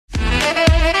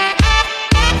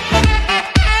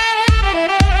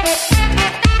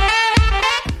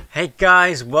Hey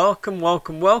guys, welcome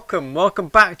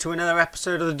back to another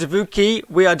episode of the Davuki.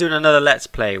 We are doing another Let's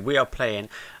Play. We are playing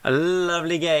a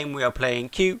lovely game. We are playing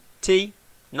QT.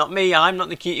 Not me, I'm not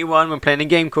the cutie one. We're playing a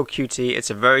game called QT. It's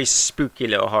a very spooky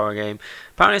little horror game.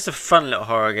 Apparently it's a fun little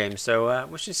horror game, so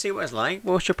we should see what it's like.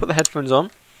 We should put the headphones on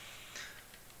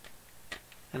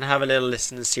and have a little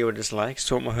listen and see what it's like.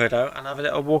 Sort my hood out and have a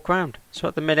little walk around. So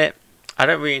at the minute, I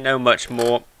don't really know much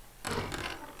more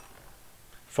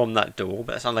from that door,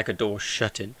 but it sounds like a door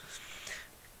shutting.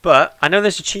 But I know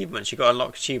there's achievements. You got to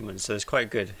unlock achievements, so it's quite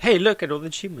good. Hey, look at all the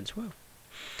achievements. Wow.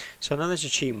 So I know there's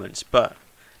achievements, but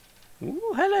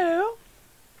ooh, hello.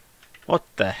 What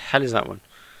the hell is that one?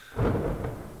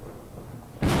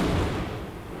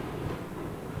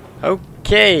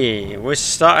 Okay, we're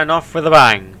starting off with a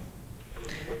bang.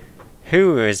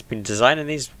 Who has been designing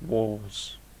these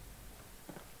walls?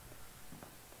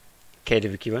 Okay, the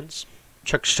Vicky ones.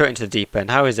 Chuck straight into the deep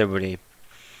end. How is everybody?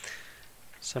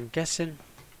 So I'm guessing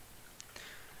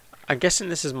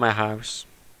this is my house.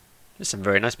 There's some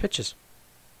very nice pictures.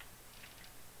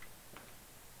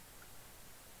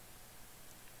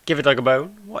 Give a dog a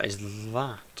bone. What is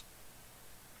that?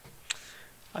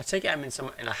 I take it I'm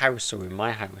in a house or in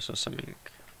my house or something.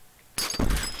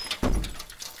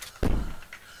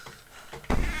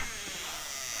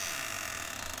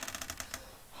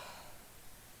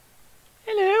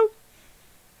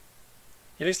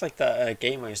 It looks like that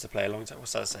game I used to play a long time.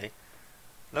 What's that say?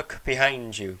 Look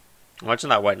behind you. Imagine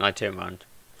that when I turn around.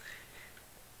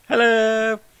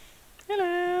 Hello!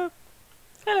 Hello!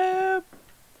 Hello!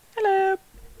 Hello!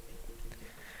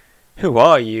 Who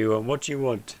are you and what do you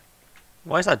want?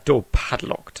 Why is that door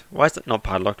padlocked? Why is that not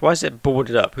padlocked? Why is it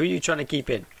boarded up? Who are you trying to keep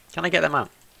in? Can I get them out?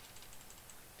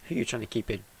 Who are you trying to keep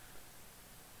in?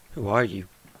 Who are you?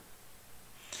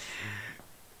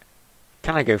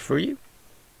 Can I go through you?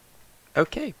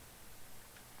 Okay.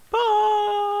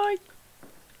 Bye.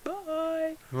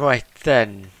 Bye. Right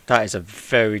then. That is a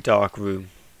very dark room.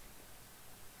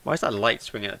 Why is that light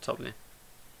swinging at the top there?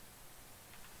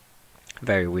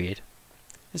 Very weird.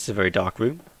 This is a very dark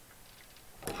room.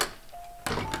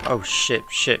 Oh shit.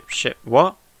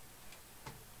 What?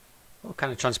 What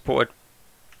kind of transported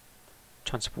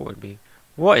me?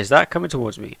 What is that coming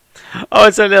towards me? Oh,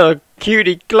 it's a little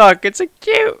cutie clock. It's a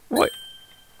cute. What?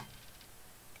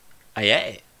 I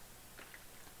ate it.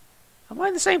 Am I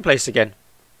in the same place again?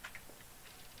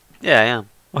 Yeah, I am.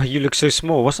 Oh, you look so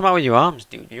small. What's the matter with your arms,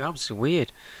 dude? Your arms are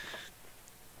weird.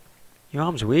 Your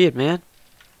arms are weird, man.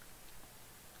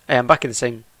 Hey, I'm back in the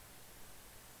same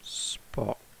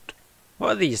spot. What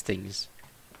are these things?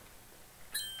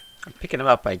 I'm picking them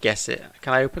up, I guess it.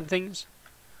 Can I open things?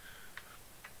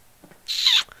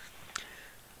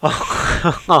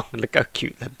 Oh, look how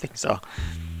cute them things are.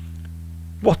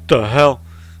 What the hell?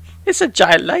 It's a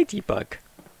giant ladybug.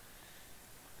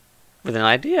 With an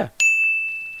idea.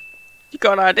 You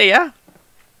got an idea?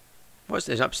 What's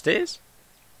this upstairs?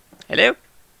 Hello?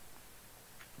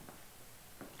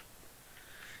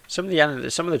 Some of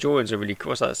the drawings are really cool.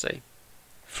 What's that say?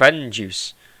 Friend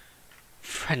juice.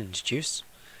 Friend juice?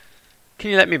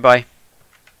 Can you let me by?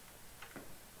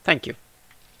 Thank you.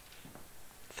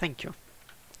 Thank you.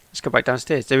 Let's go back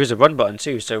downstairs. There is a run button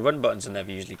too, so run buttons are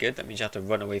never usually good. That means you have to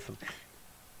run away from...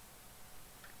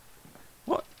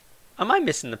 What? Am I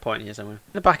missing the point here somewhere?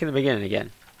 They're back in the beginning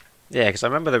again. Yeah, because I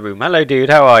remember the room. Hello,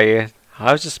 dude. How are you?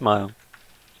 How's your smile?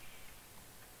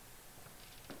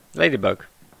 Ladybug.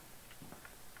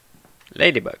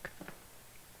 Ladybug.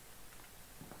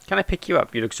 Can I pick you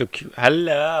up? You look so cute.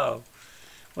 Hello.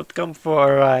 Want to come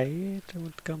for a ride?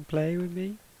 Want to come play with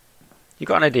me? You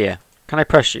got an idea? Can I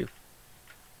press you?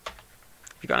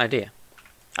 You got an idea?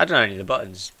 I don't know any of the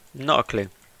buttons. Not a clue.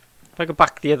 If I go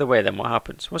back the other way, then what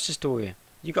happens? What's this door here?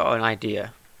 You got an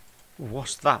idea?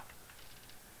 What's that?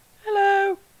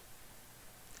 Hello.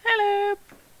 Hello.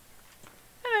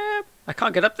 Hello. I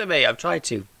can't get up there, mate. I've tried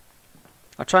to.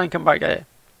 I'll try and come back there.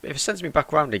 If it sends me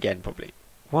back around again, probably.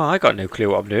 Well, I got no clue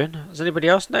what I'm doing. Does anybody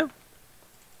else know?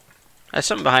 There's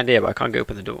something behind here, but I can't get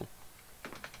open the door.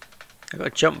 I got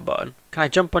a jump button. Can I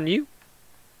jump on you?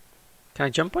 Can I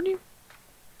jump on you?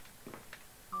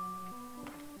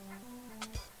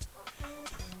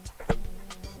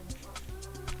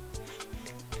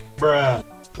 Bruh.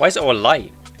 Why is it all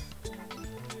light?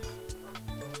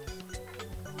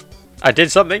 I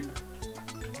did something.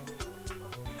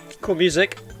 Cool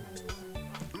music.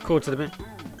 Cool to the bit.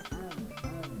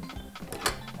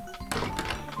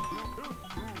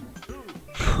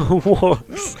 What?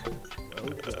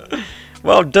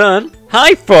 Well done.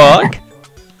 Hi, Frog.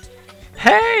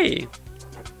 Hey.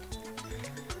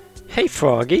 Hey,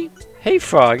 Froggy. Hey,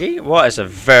 Froggy. What is a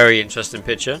very interesting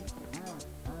picture.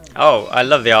 Oh, I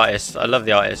love the artist. I love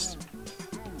the artist.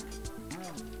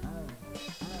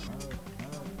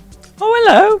 Oh,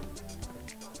 hello.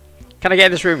 Can I get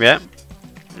in this room yet?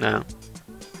 No.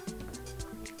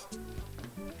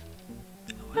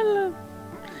 Oh, hello.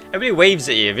 Everybody waves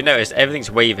at you. Have you noticed?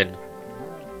 Everything's waving.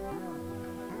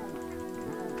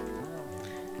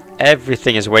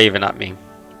 Everything is waving at me.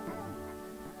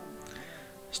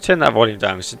 Let's turn that volume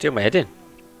down because it's doing my head in.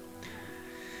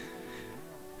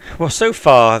 Well, so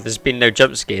far there's been no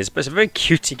jump scares, but it's a very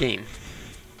cutie game.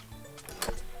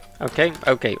 Okay,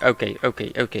 okay, okay,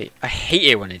 okay, okay. I hate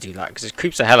it when they do that because it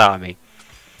creeps the hell out of me.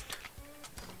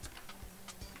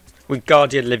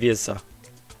 Wingardium Leviosa.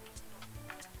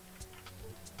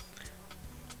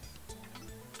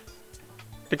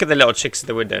 Look at the little chicks at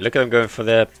the window. Look at them going for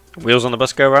the wheels on the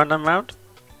bus go round and round.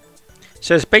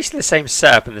 So it's basically the same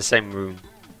setup in the same room.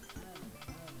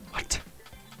 What?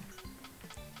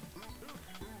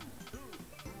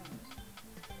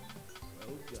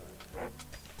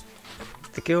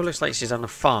 The girl looks like she's on a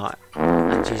fart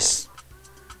and she's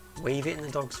waving it in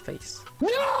the dog's face.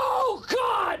 No,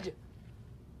 God!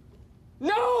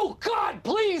 No, God,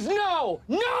 please, no!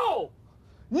 No!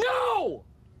 No!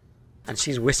 And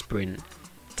she's whispering,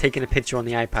 taking a picture on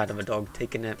the iPad of a dog,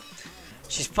 taking it.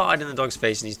 She's farted in the dog's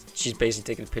face and she's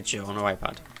basically taking a picture on her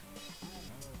iPad.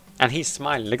 And he's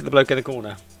smiling. Look at the bloke in the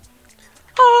corner.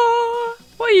 Ah,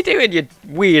 what are you doing, you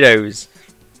weirdos?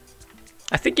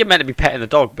 I think you're meant to be petting the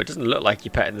dog, but it doesn't look like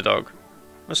you're petting the dog.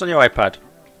 What's on your iPad?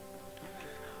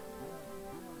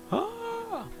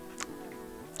 Ah,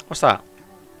 what's that?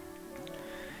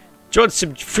 Do you want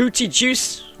some fruity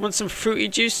juice? Want some fruity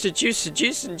juice to juice and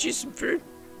juice some fruit?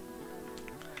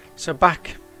 So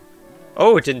back.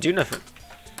 Oh, it didn't do nothing.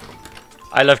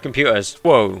 I love computers.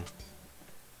 Whoa.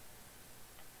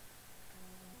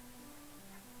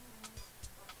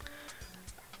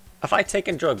 Have I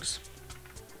taken drugs?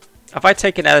 Have I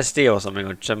taken LSD or something?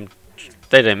 Or some,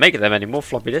 they don't make them anymore,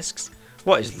 floppy disks.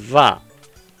 What is that?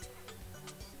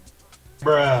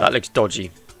 Bruh. That looks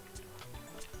dodgy.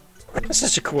 That's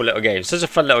such a cool little game. Such a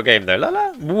fun little game though. La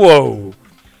la. Whoa.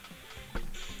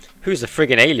 Who's the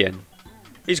friggin' alien?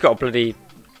 He's got a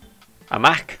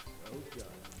Mac.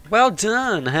 Well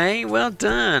done, hey? Well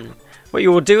done. What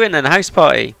you all doing then? House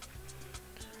party?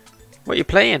 What you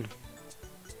playing?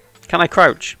 Can I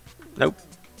crouch? Nope.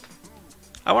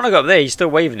 I want to go up there. He's still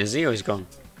waving, is he? Or he's gone?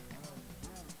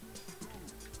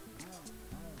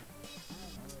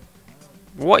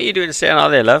 What are you doing sitting out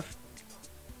there, love?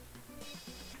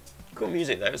 Cool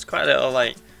music though. It's quite a little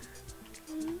like...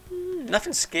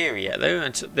 Nothing scary yet though.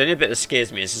 The only bit that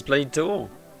scares me is this bloody door.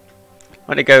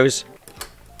 When it goes...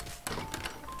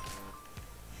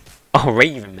 Oh,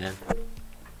 Raven, man.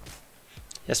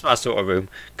 That's my sort of room.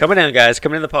 Coming in, guys.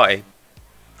 Coming in the party.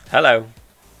 Hello.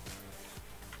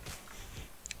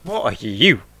 What are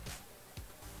you?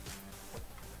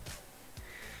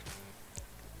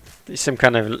 Some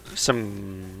kind of...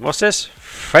 What's this?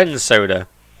 Friend soda.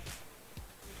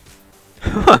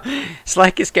 It's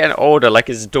like it's getting older, like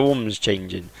his dorm's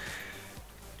changing.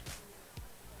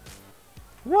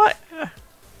 What?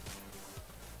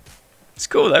 It's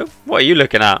cool though. What are you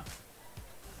looking at?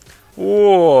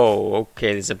 Whoa,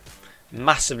 okay, there's a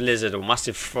massive lizard or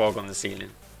massive frog on the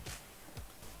ceiling.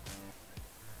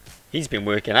 He's been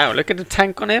working out. Look at the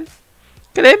tank on him.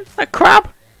 Look at him, that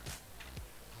crab.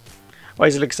 Why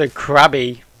does he look so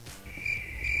crabby?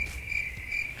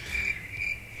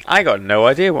 I got no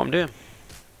idea what I'm doing.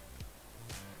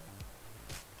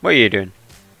 What are you doing?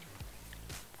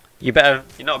 You better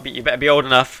be old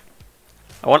enough.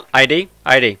 I want ID,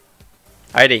 ID,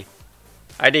 ID,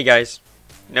 ID, guys.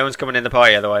 No one's coming in the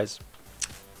party otherwise.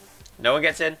 No one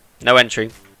gets in. No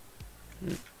entry.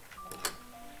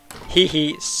 Hee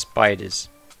hee, spiders.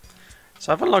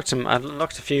 So I've unlocked some. I've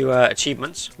unlocked a few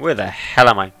achievements. Where the hell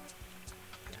am I?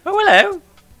 Oh, hello.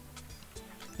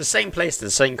 The same place,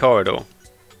 the same corridor.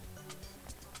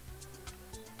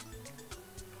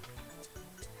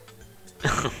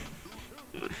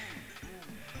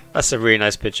 That's a really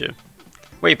nice picture.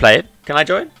 What are you playing? Can I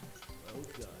join?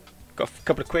 Got a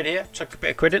couple of quid here. Chuck a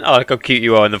bit of quid in. Oh, look how cute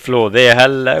you are on the floor there.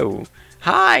 Hello.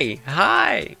 Hi.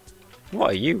 Hi.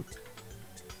 What are you?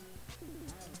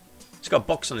 He's got a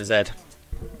box on his head.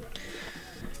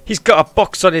 He's got a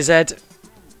box on his head.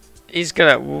 He's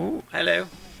gonna... Ooh, hello.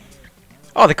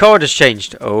 Oh, the corridor's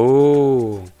changed.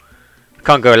 Oh. We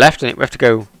can't go left in it. We have to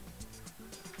go...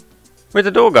 Where's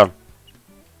the door gone?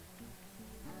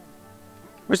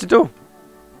 Where's the door?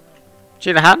 Do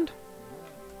you need a hand?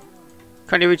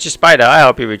 Can't you reach your spider? I'll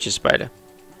help you reach your spider.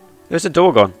 Where's the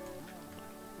door gone?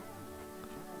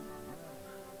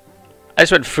 I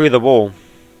just went through the wall.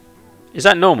 Is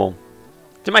that normal?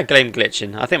 Is my game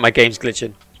glitching? I think my game's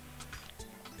glitching.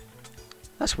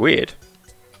 That's weird.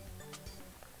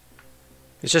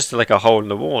 It's just like a hole in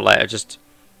the wall, like just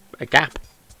a gap.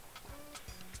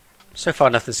 So far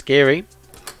nothing scary.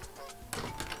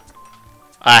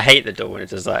 I hate the door when it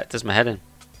does that. It does my head in.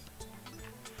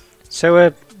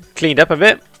 So cleaned up a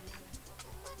bit.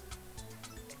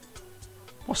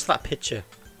 What's that picture?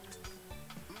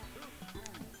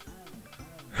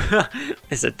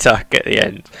 There's a duck at the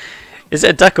end. Is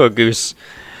it a duck or a goose?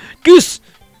 Goose!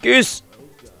 Goose!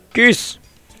 Goose!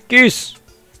 Goose!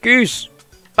 Goose!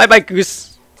 Bye bye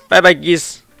goose! Bye bye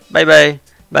geese! Bye bye!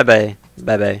 Bye bye!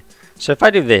 Bye bye! So if I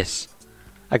do this,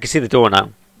 I can see the door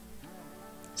now.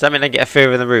 Does that mean I get a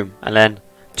further in the room? And then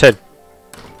turn.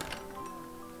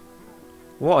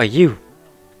 What are you?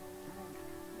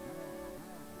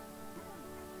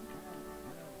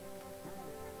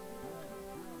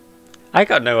 I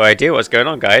got no idea what's going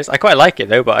on, guys. I quite like it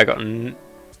though, but I got the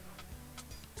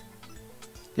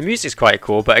music's quite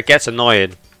cool, but it gets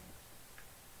annoying.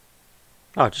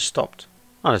 Oh, it just stopped.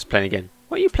 Oh, it's playing again.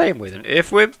 What are you playing with? An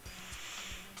earthworm?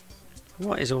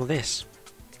 What is all this?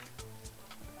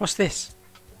 What's this?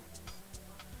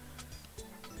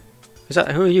 Is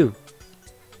that, who are you?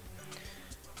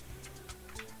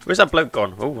 Where's that bloke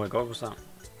gone? Oh my god, what's that?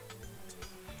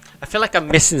 I feel like I'm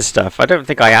missing stuff. I don't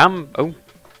think I am. Oh.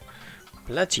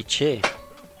 Bloody chair.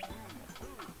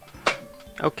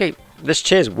 Okay, this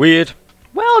chair's weird.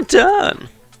 Well done.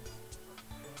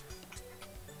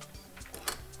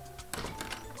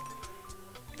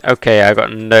 Okay, I've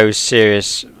got no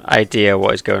serious idea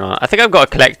what is going on. I think I've got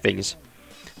to collect things.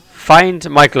 Find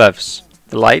my gloves.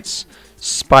 The lights.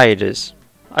 Spiders.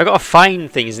 I've got to find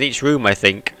things in each room, I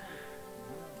think.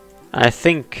 I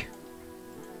think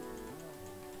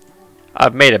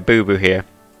I've made a boo-boo here.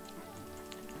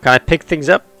 Can I pick things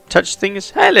up? Touch things?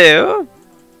 Hello!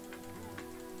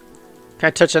 Can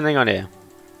I touch anything on here?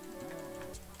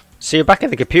 So you're back in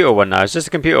the computer one now. It's just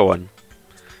the computer one.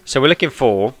 So we're looking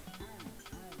for...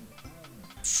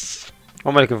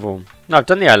 What am I looking for? No, I've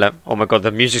done the outlet. Oh my god,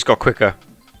 the music's got quicker.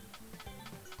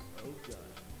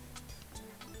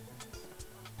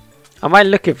 Am I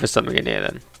looking for something in here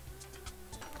then?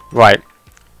 Right.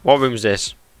 What room's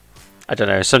this? I don't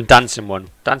know. Some dancing one.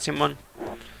 Dancing one?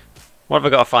 What have I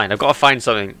got to find? I've got to find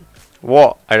something.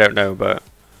 What? I don't know, but...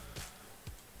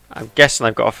 I'm guessing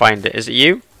I've got to find it. Is it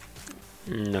you?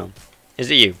 No. Is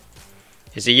it you?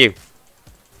 Is it you?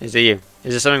 Is it you?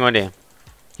 Is there something on here?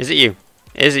 Is it you?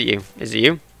 Is it you? Is it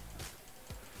you?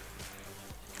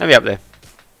 Let me up there.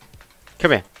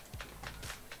 Come here.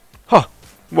 Huh.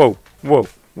 Whoa. Whoa.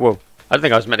 Whoa. I don't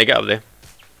think I was meant to get up there.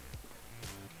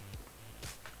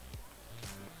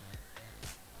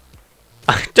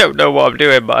 I don't know what I'm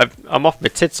doing, but I'm off my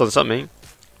tits on something.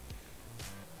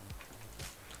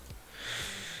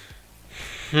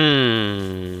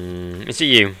 Is it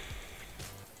you?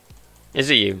 Is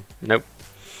it you? Nope.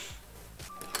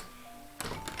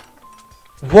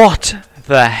 What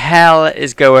the hell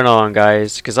is going on,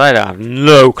 guys? Because I don't have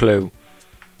no clue.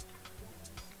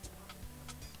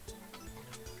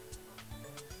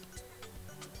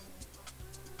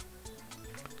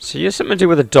 So you have something to do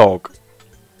with a dog.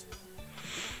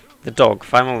 The dog.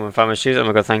 Find my woman, find my shoes. Oh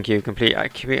my god, thank you. Complete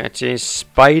activity.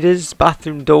 Spiders.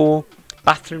 Bathroom door.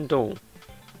 Bathroom door.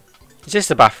 Is this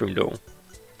the bathroom door?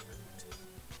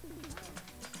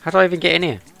 How do I even get in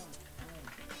here?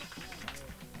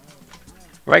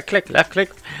 Right click, left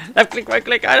click, right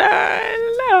click. I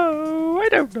don't know. I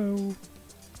don't know.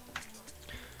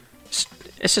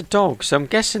 It's a dog, so I'm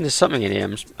guessing there's something in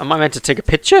here. Am I meant to take a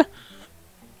picture?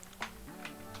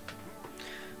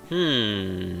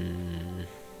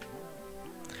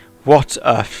 What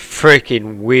a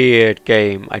freaking weird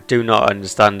game. I do not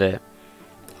understand it.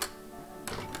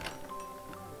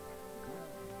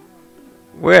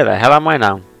 Where the hell am I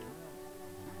now?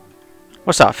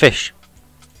 What's that? Fish?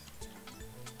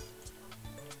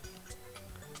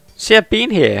 See, I've been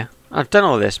here. I've done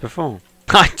all this before.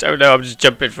 I don't know. I'm just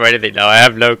jumping for anything now. I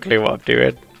have no clue what I'm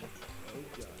doing.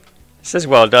 It says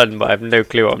well done, but I have no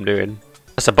clue what I'm doing.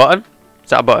 That's a button? Is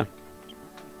that a button?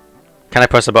 Can I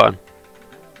press a button?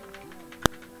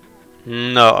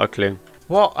 Not a clue.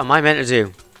 What am I meant to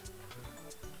do?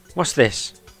 What's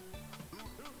this?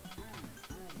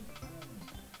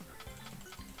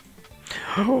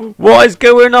 What is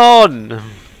going on?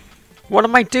 What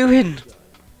am I doing?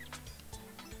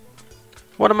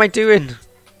 What am I doing?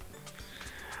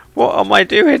 What am I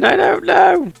doing? I don't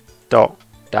know. Dot,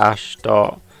 dash,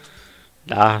 dot,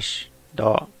 dash,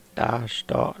 dot, dash,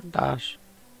 dot, dash.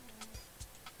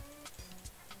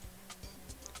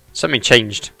 Something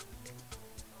changed.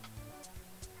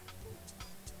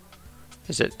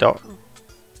 Is it dot?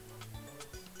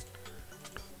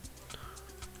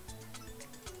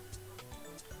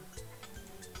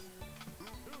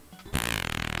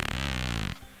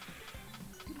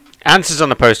 Answers on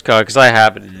the postcard, because I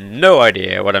have no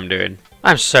idea what I'm doing.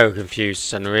 I'm so confused,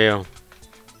 it's unreal.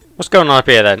 What's going on up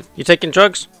here then? You taking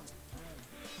drugs?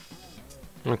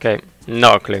 Okay,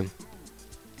 not a clue.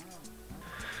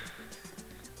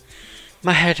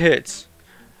 My head hurts.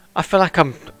 I feel like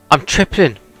I'm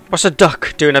tripping. What's a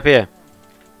duck doing up here?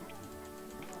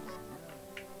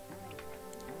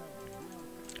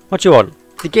 What do you want?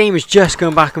 The game is just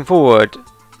going back and forward.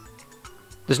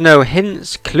 There's no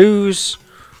hints, clues,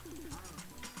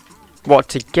 what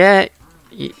to get.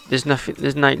 There's nothing.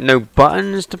 There's no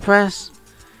buttons to press.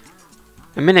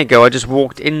 A minute ago, I just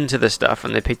walked into the stuff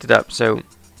and they picked it up. So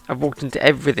I've walked into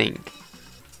everything,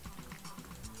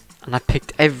 and I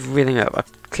picked everything up.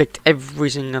 I've clicked every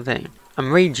single thing.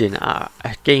 I'm raging at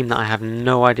a game that I have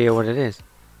no idea what it is.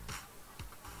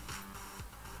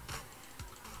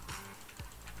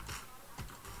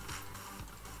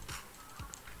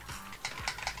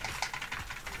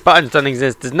 Buttons don't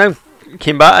exist. There's no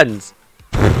fucking buttons.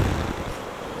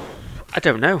 I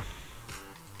don't know.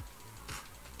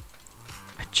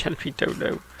 I genuinely don't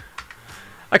know.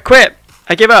 I quit.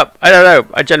 I give up. I don't know.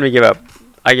 I genuinely give up.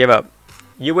 I give up.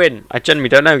 You win. I genuinely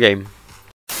don't know, game.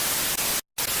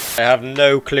 I have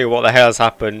no clue what the hell has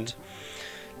happened.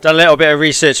 Done a little bit of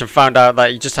research and found out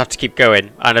that you just have to keep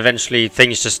going, and eventually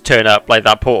things just turn up like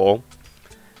that portal.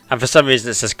 And for some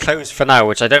reason it says closed for now,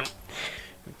 which I don't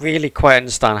really quite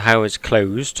understand how it's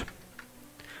closed.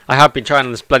 I have been trying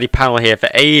on this bloody panel here for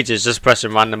ages, just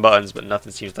pressing random buttons, but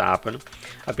nothing seems to happen.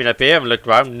 I've been up here and looked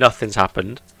around, nothing's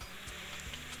happened.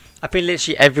 I've been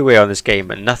literally everywhere on this game,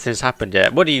 but nothing's happened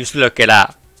yet. What are you looking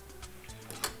at?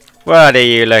 What are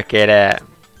you looking at?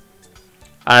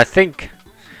 And I think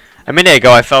a minute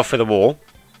ago I fell through the wall.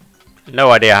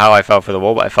 No idea how I fell through the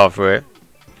wall, but I fell through it.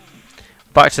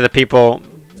 Back to the people.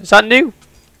 Is that new?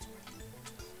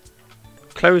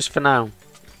 Closed for now.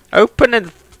 Open the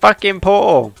fucking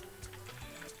portal.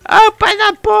 Open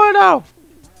the portal.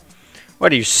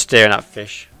 What are you staring at,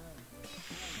 fish?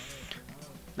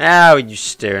 Now, what are you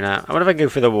staring at? I wonder if I can go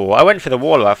through the wall. I went through the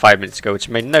wall about 5 minutes ago, which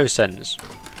made no sense.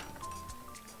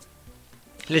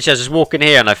 Literally, I was just walking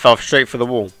here and I fell straight through the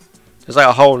wall. There's like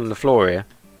a hole in the floor here.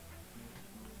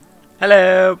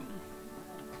 Hello.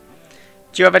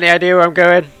 Do you have any idea where I'm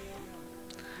going?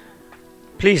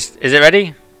 Please, is it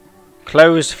ready?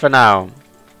 Closed for now.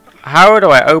 How do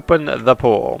I open the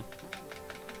portal?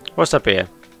 What's up here?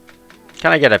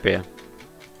 Can I get up here?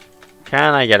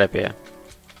 Can I get up here?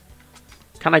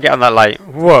 Can I get on that light?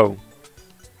 Whoa.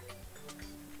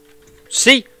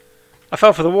 See? I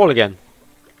fell for the wall again.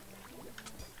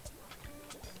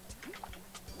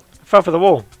 I fell for the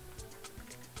wall.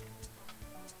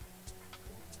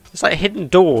 It's like hidden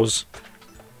doors.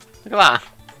 Look at that.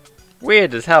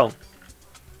 Weird as hell.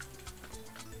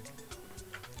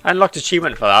 I unlocked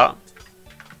achievement for that.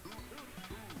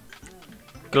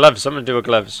 Gloves. I'm going to do a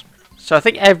gloves. So I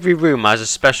think every room has a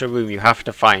special room you have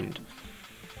to find.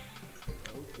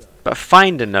 But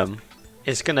finding them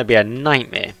is going to be a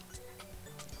nightmare.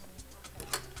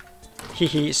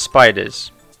 Hehe,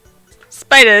 spiders.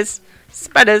 Spiders!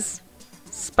 Spiders!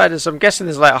 Spiders. So I'm guessing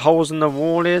there's like holes in the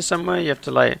wall here somewhere. You have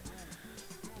to like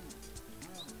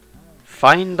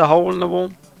find the hole in the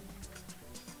wall.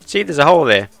 See, there's a hole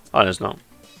there. Oh, there's not.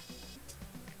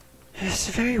 It's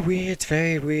a very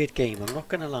weird game, I'm not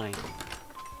gonna lie.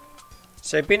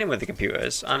 So I've been in with the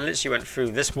computers and literally went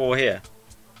through this wall here.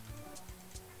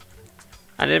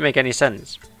 And it didn't make any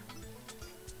sense.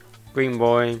 Green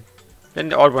boy. Then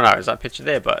the odd one out is that picture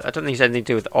there, but I don't think it's anything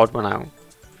to do with the odd one out.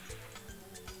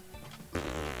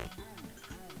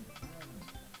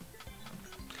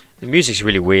 The music's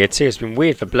really weird too, it's been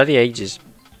weird for bloody ages.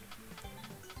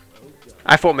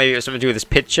 I thought maybe it was something to do with this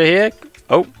picture here.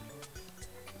 Oh.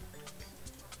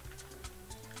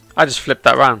 I just flipped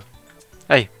that round.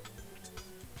 Hey.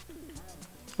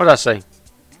 What did I say?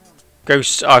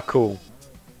 Ghosts are cool.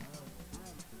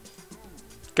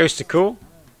 Ghosts are cool?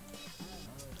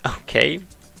 Okay.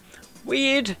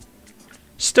 Weird.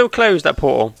 Still closed, that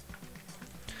portal.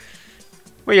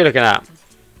 What are you looking at?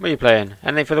 What are you playing?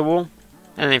 Anything for the wall?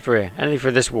 Anything for here? Anything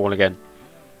for this wall again?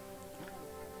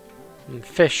 And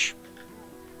fish.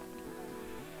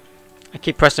 I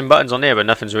keep pressing buttons on here, but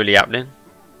nothing's really happening.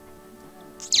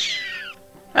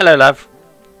 Hello, love.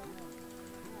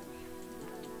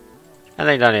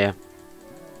 Anything down here?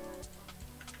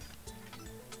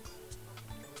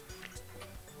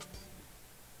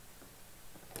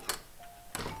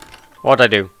 What'd I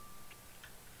do?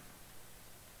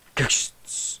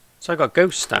 Ghosts. So I got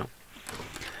ghosts now.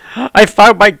 I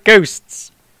found my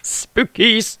ghosts!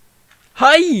 Spookies!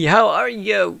 Hi, how are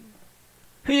you?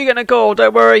 Who you gonna call?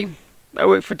 Don't worry. I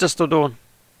wait for dusk till dawn.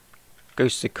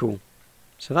 Ghosts are cool.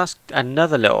 So that's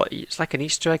another little... It's like an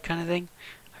Easter egg kind of thing.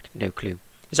 I have no clue.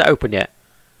 Is that open yet?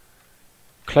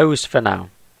 Closed for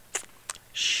now.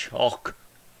 Shock.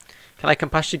 Can I come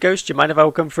past you, ghost? Do you mind if I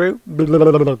will come through?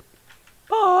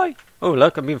 Bye! Oh,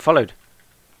 look, I'm being followed.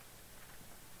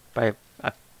 By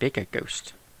a bigger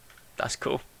ghost. That's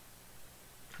cool.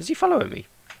 Is he following me?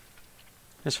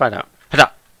 Let's find out.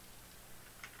 Hada!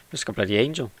 Looks like a bloody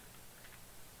angel.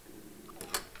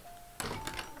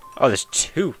 Oh, there's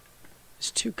two.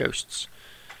 There's two ghosts.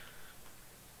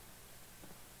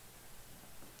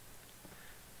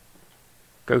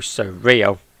 Ghosts are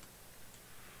real.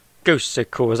 Ghosts are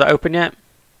cool. Is that open yet?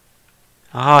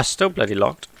 Ah, still bloody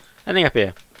locked. Anything up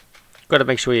here? Got to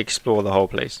make sure you explore the whole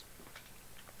place.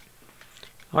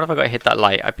 What have I got to hit that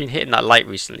light? I've been hitting that light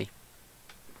recently.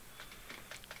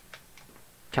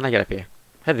 Can I get up here?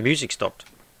 Hey, the music stopped.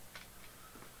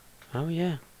 Oh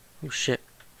yeah. Oh shit.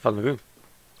 Found the room.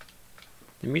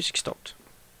 The music stopped.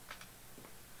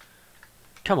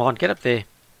 Come on, get up there.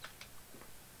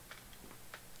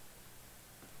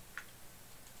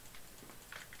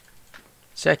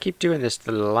 See, I keep doing this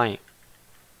to the light.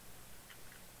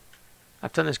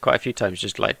 I've done this quite a few times,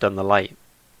 just like done the light.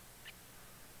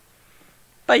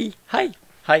 Bye. Hi.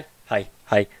 Hi. Hi.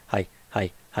 Hi. Hi.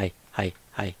 Hi. Hi. Hi.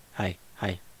 Hi. Hi.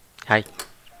 Hi. Hi.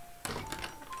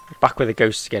 Back with the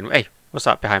ghosts again. Hey, what's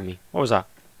that behind me? What was that?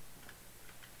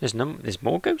 There's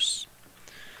more ghosts?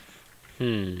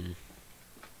 The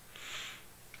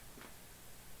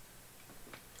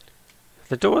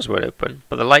doors weren't open,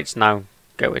 but the light's now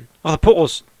going. Oh, the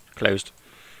portal's closed.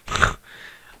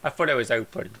 I thought it was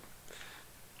open.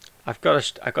 I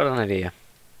got an idea.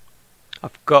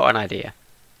 I've got an idea.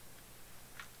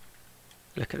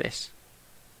 Look at this.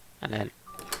 And then...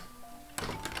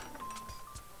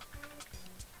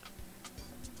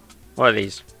 What are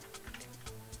these?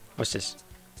 What's this?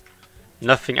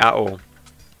 Nothing at all.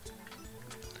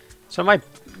 So am I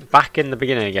back in the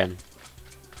beginning again?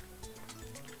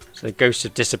 So the ghosts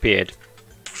have disappeared.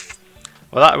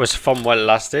 Well, that was fun while it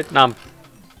lasted. Now I'm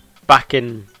back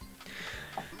in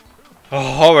a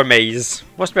horror maze.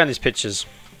 What's behind these pictures?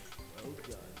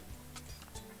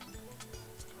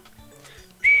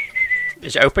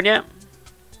 Is it open yet?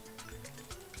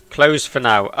 Closed for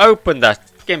now. Open that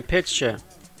fucking picture.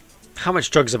 How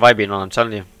much drugs have I been on? I'm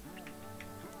telling you.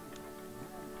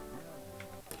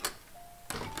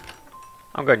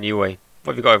 I'm going new way.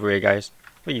 What have you got over here, guys?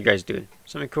 What are you guys doing?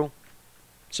 Something cool?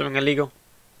 Something illegal?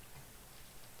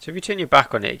 So if you turn your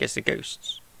back on it, it gets the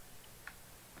ghosts.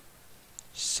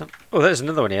 Oh, there's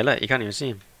another one here. Look, you can't even see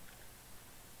him.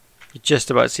 You're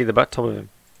just about to see the top of him.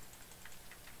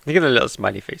 Look at the little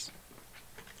smiley face.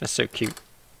 That's so cute.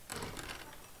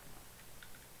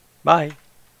 Bye.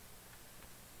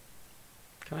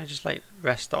 Can I just like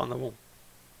rest on the wall?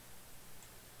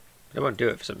 But I won't do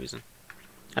it for some reason.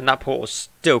 And that portal's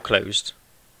still closed.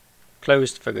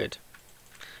 Closed for good.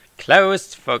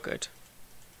 Closed for good.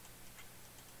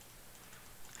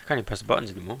 I can't even press the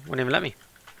buttons anymore. Won't even let me.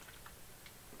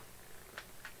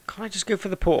 Can't I just go for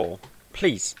the portal?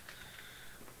 Please.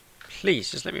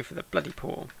 Please, just let me for the bloody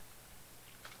portal.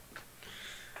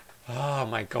 Oh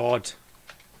my god.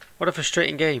 What a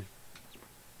frustrating game.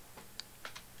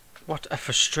 What a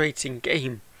frustrating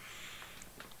game.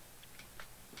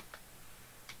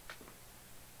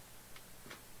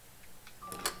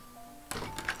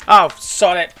 Oh,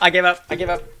 sod it. I give up. I give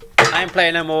up. I ain't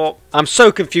playing no more. I'm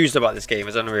so confused about this game.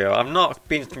 It's unreal. I've not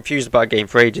been confused about a game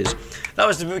for ages. That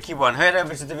was the Vookie one. Head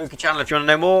over to the Vookie channel if you want to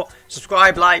know more.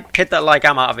 Subscribe, like, hit that like.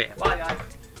 I'm out of here. Bye, guys.